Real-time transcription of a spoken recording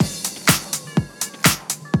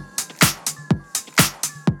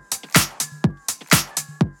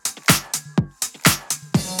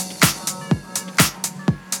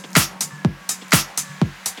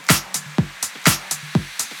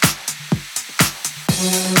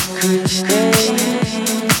Couldn't stay.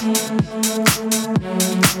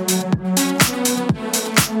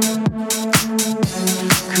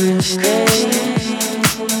 Couldn't stay.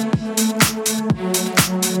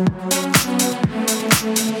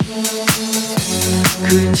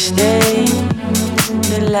 Couldn't stay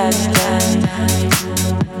the last time.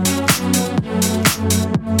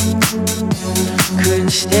 Couldn't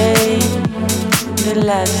stay the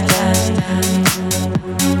last time.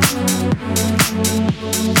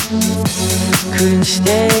 Couldn't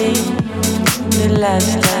stay the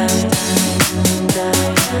last time.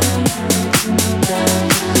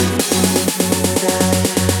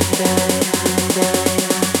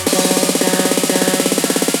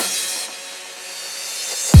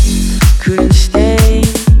 Couldn't stay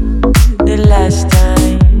the last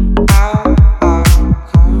time.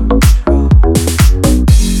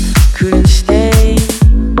 Couldn't stay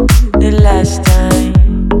the last time.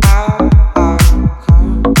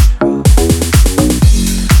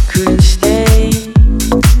 Couldn't stay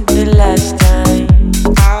the last time.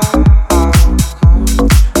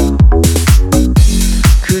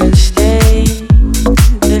 Couldn't stay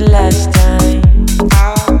the last time.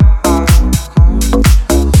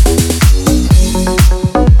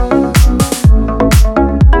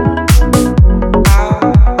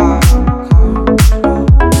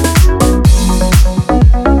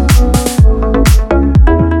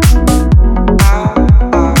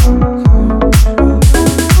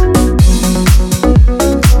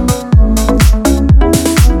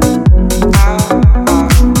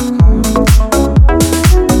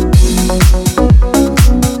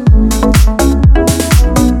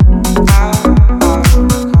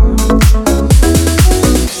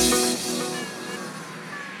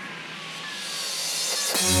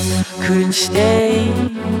 Couldn't stay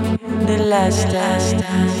the last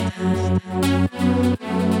time.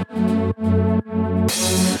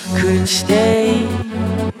 Couldn't stay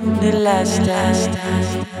the last time.